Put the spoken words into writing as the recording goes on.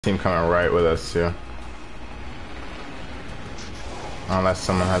Team coming right with us too. Unless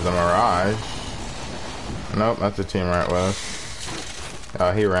someone has a Mirage. Nope, that's the team right with us.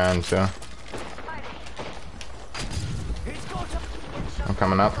 Oh, he ran too. I'm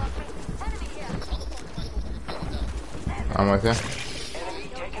coming up. I'm with you.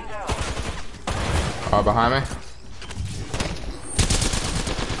 Oh, behind me.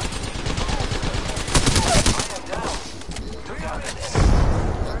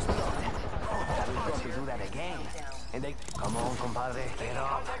 Come on, compadre, get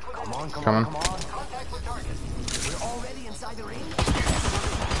up. Come on. Contact with target. We're already inside the ring.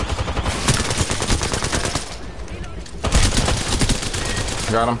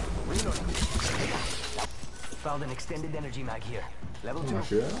 Got him. Found an extended energy mag here. Level 2. Oh,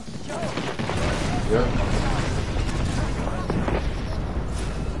 shit. Yep.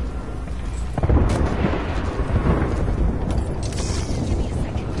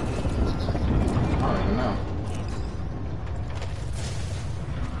 I don't even know.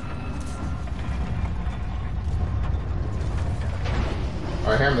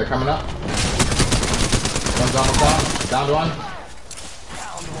 Alright, hear them, they're coming up. One's almost down. Down to one.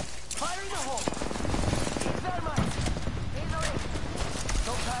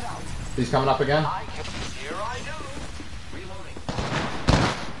 He's coming up again. Here I go. Reloading.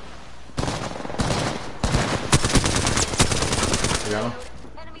 You got him?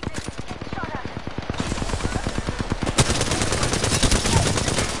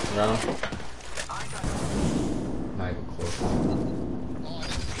 You got him? Not even close.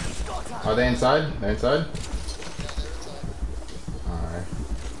 Are they inside? They're inside? Alright.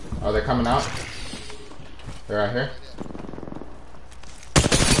 Are they coming out? They're out here?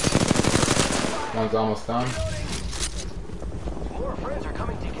 One's almost done. More friends are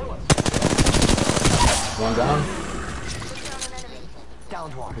coming to kill us. One down.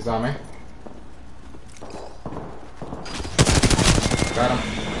 Downed one. He's on me. Got him.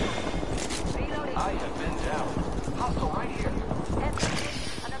 I have been down. Hostile right here.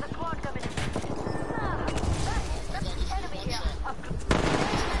 Another squad coming in. That's enemy here.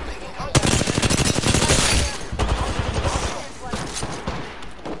 Making contact.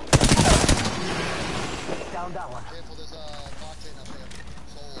 Down that one. Careful, there's a octane up there.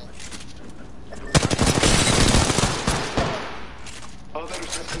 Solo.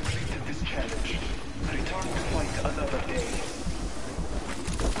 Others have completed this challenge. Return to fight another day.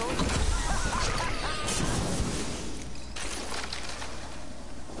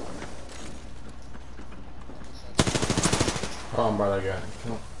 Oh, I'm about to get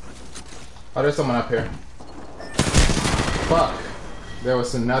killed. Oh, there's someone up here. Fuck. There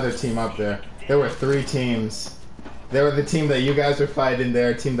was another team up there. There were 3 teams. They were the team that you guys were fighting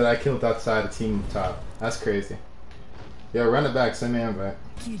there, team that I killed outside, the team top. That's crazy. Yo, run it back, send me an invite.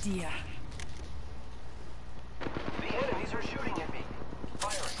 You dear. The enemies are shooting at me.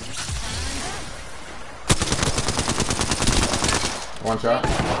 Firing. One shot. I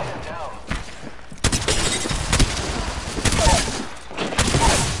am down.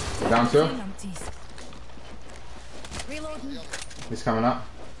 Down 2. Numpties. Reloading. He's coming up.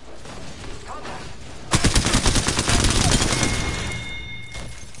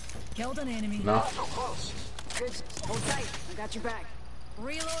 Killed an enemy. No. So close. Good. Hold tight. I got your back.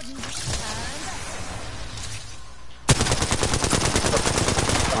 Reloading.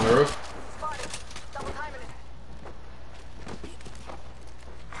 And On the roof. spotted. Double timing it.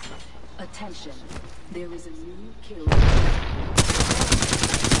 Attention, there is a new kill.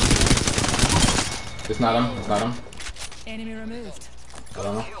 It's not him. It's not him. Enemy removed. I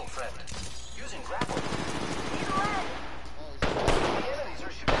don't know. Kill, friend. Using grapple. The enemies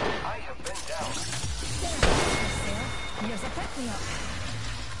are shooting. I have been down. Here's a pick me up.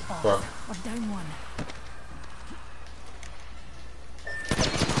 Fuck. We're down one.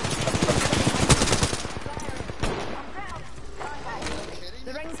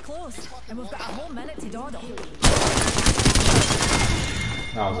 The ring's closed, and we've got a whole minute to dawdle.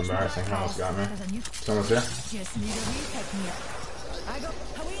 That was embarrassing. He almost got me. There's a new Someone's here. just need a wee pick me up. I got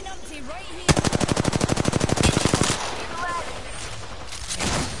a wee numpty right here.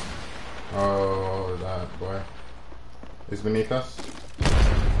 Oh, that boy. He's beneath us.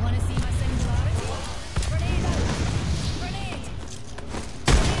 Wanna see my singularity? Grenade out! Grenade!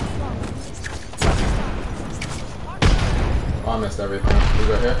 Oh, I missed everything. He's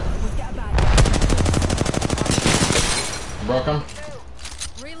right here. We've got a bad Broke him.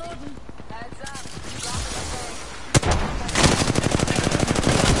 reloading. Heads up.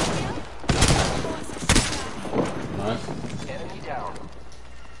 Nice. Enemy down.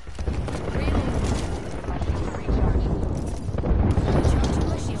 Reloading. Recharge.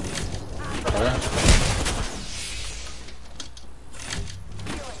 Alright.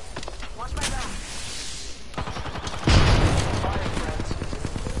 Watch my back. Fire, friends.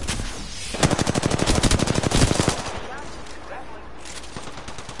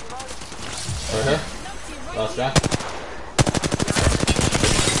 Right here. Last guy.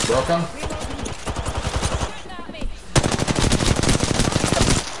 Broke him. Shooting at me.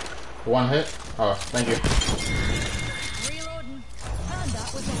 One hit. Oh, thank you. Reloading. And that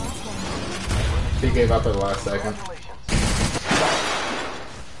was the last one. He gave up at the last second.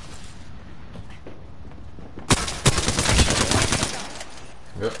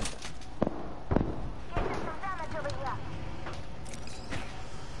 Yep.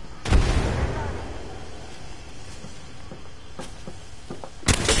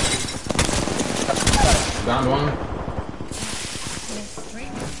 Down one. Yes,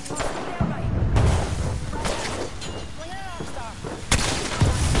 straight. There, right. Fling it off, star.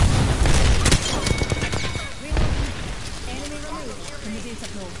 Reloading. Enemy removed from the data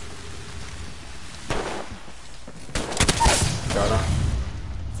flow. Got him.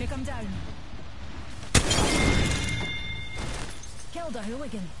 Took him down. Killed a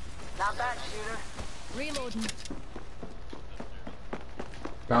hooligan. Not bad, shooter. Reloading.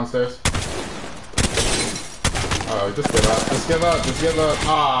 Downstairs. Oh, just give up. Just give up. Just give up.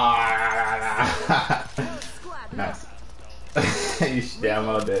 Ah. Nice. You damn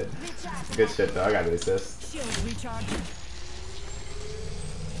well did. Good shit though. I got the assist. Shield recharging.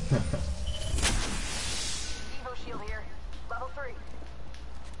 Evo shield here. Level 3.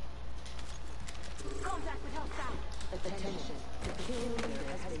 Contact with hostile. Attention. The kill leader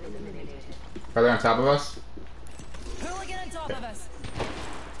has been eliminated. Are they on top of us? Hooligan on top of us.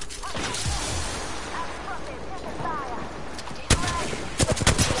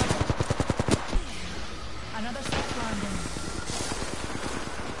 Another shot landing.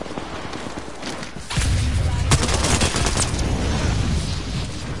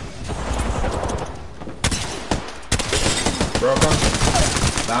 Broke him.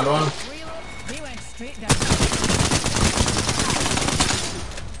 Downed one. Reload. They went straight down.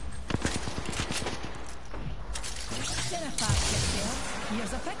 Dinner fast, get there.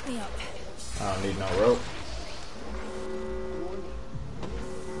 Here's a pick-me-up. I don't need no rope.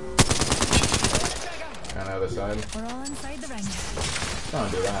 On the other side. We're all inside the ring.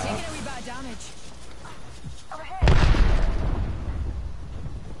 Don't do that. Taking a wee bit of damage.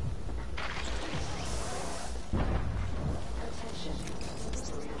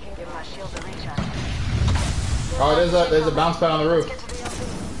 Give my shield a recharge. Oh, there's a bounce pad on the roof.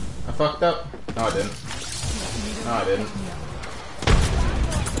 I fucked up. No, I didn't. No, I didn't.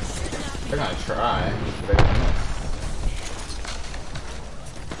 They're gonna try. They're gonna miss.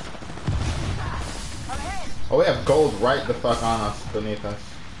 Oh, we have gold right the fuck on us, beneath us.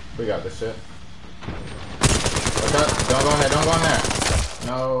 We got this shit. Look up. Don't go in there. Don't go in there.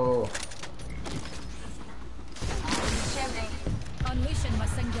 No. Unleashing my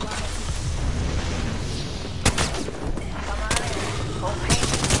singularity. Come on in. Full paint.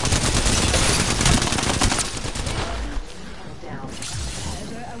 Down. How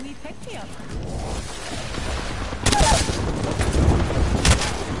about a wee pick-me-up?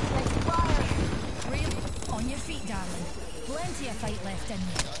 Real on your feet, darling. Plenty of fight left in you.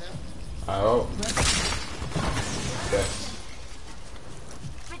 Oh. Yes.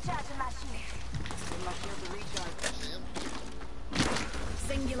 Recharging my shield. Give my shield a recharge.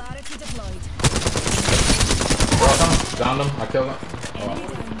 Singularity deployed. Broke him. Downed him. I killed him. Enemy Oh.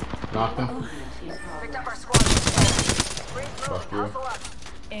 down. Knocked him. Picked up our squad. Fuck you. Hustle up.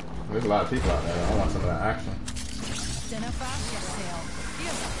 There's a lot of people out there. I want some of that action. Dinner fast yourself.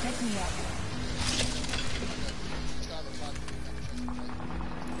 Here's a pick-me-up.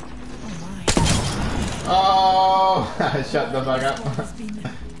 Oh my. Oh! Shut the fuck up. Has been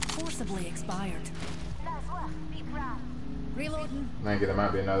forcibly expired. Reloading. Thank you. There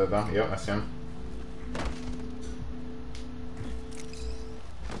might be another though. Yep, that's him.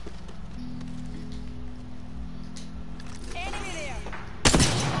 Enemy there.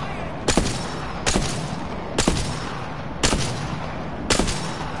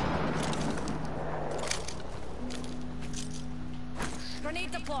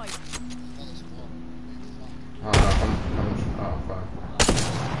 Grenade deployed. Oh, no, oh, fuck.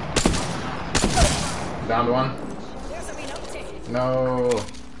 Downed one. There's a wee numpty. No.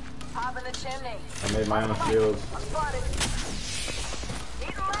 Pop in the chimney. I made my own shields. I'm spotted.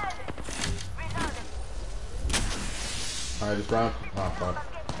 He's lead. Reloading. Alright, just run. Oh, fuck.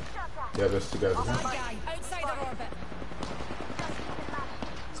 Yeah, there's two guys. Bad Okay. guy outside our orbit.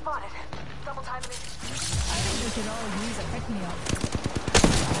 Spotted. Double timing. I think we could all use a pick-me-up.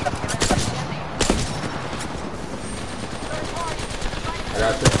 You're in the chimney.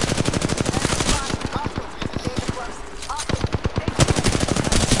 got you.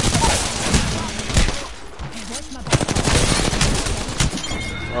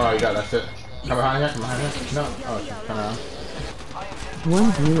 Oh, you got that shit. Come behind here, come behind here. No. Oh, okay. Come around.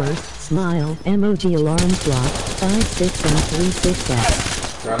 One viewer, smile, emoji alarm clock, 56 and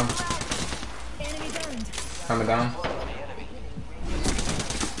 36X. Got him. Enemy downed. Coming down.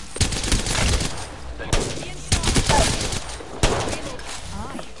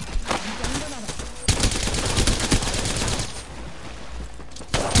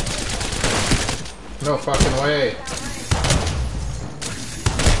 No fucking way.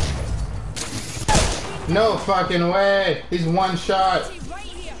 No fucking way. He's one shot. He's right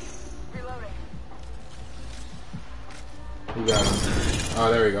here. Reloading. You got him.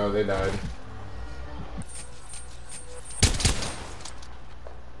 Oh, there we go. They died.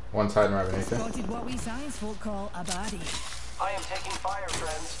 One side right beneath it. Spotted what we science folk call a baddie. I am taking fire,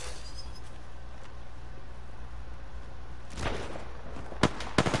 friends.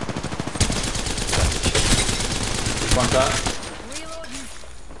 One shot. Reloading.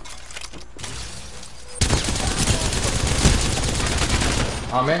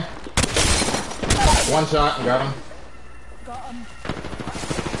 On me. One shot. Got him. Got him.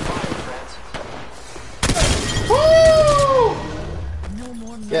 Woo! No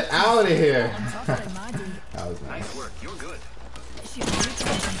more. Get out of here. I'm tougher than Maddie. That was nice. Nice work. You're good. She's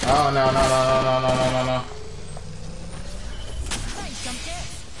recharging. Oh no no no no no no no no no. Thanks, Jumpkins.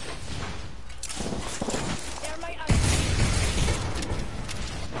 Thermite out. You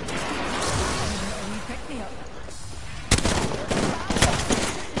picked me up. Anyone need to pick me up?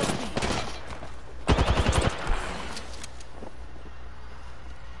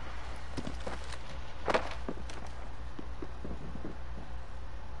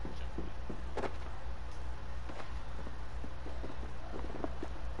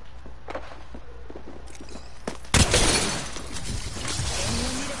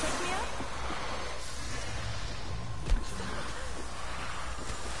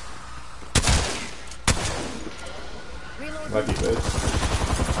 Reload. Lucky bitch.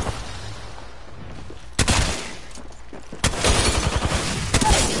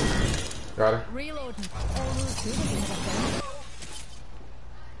 Got her. Reloading. All those hooligans are down.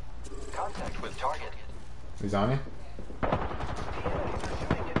 Contact with target. He's on you.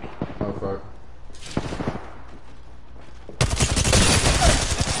 Oh fuck.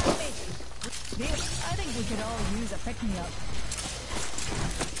 I think we could all use a pick-me-up.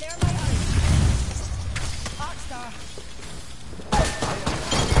 Thermite out. Arcstar.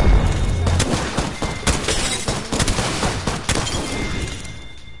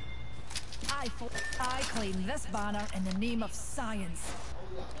 I claim this banner in the name of science.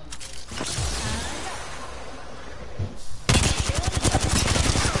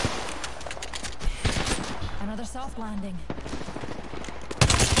 And another soft landing.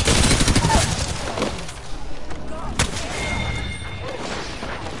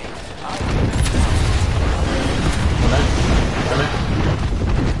 Come in. Come in.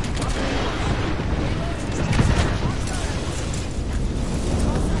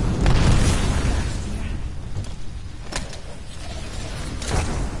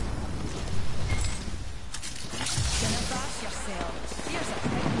 Gonna bash yourself. Here's a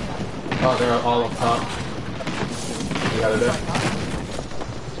pick-me-up. Oh, they're all up top. You got it there.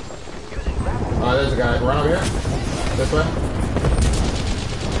 Oh, there's a guy. Run over here. This way.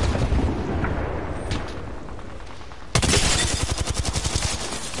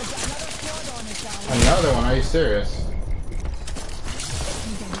 We've got another squad on us, darling. Another one. Are you serious? You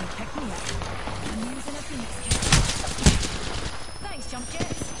gonna need a pick-me-up. I'm using a Phoenix kit. Thanks, jump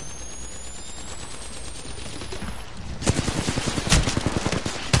kits.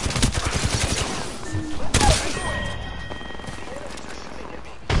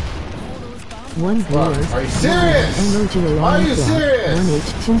 All those bombs. One viewer, Are you smile, serious? emoji Are alarm you clock, serious?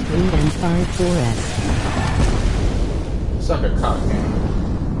 1H23 and 54X. Suck a cock game.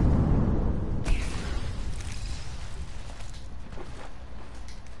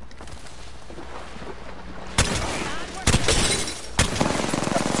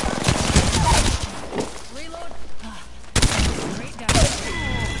 Reload. Great down.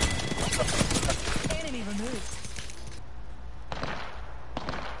 Enemy removed.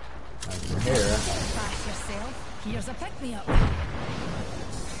 I'm here. Bash yourself. Here's a pick-me-up.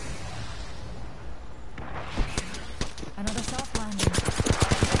 Another soft landing.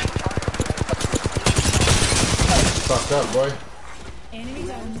 Fucked up, boy. Enemy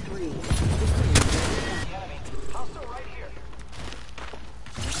down. Hostile right here.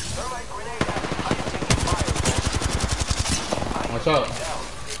 Thermite grenade out. I am taking fire. Watch out. Down.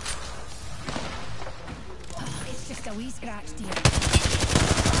 scratch, dear.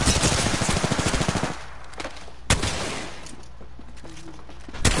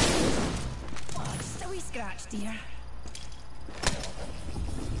 Oh, just a wee scratch, dear.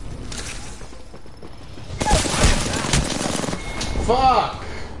 Fuck!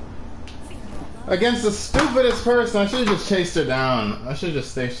 Against the stupidest person, I should have just chased her down. I should have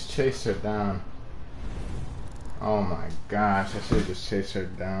just chased her down. Oh my gosh, I should have just chased her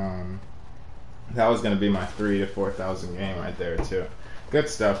down. That was gonna be my 3,000 to 4,000 game right there too. Good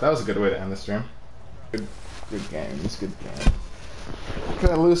stuff. That was a good way to end the stream. Good games. Good game. Could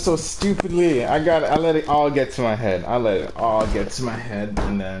I lose so stupidly? I let it all get to my head. I let it all get to my head,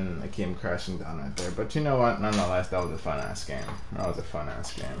 and then I came crashing down right there. But you know what? Nonetheless, that was a fun ass game. That was a fun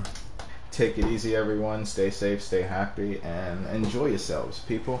ass game. Take it easy, everyone. Stay safe, stay happy, and enjoy yourselves,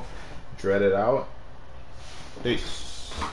 people. Dread it out. Peace.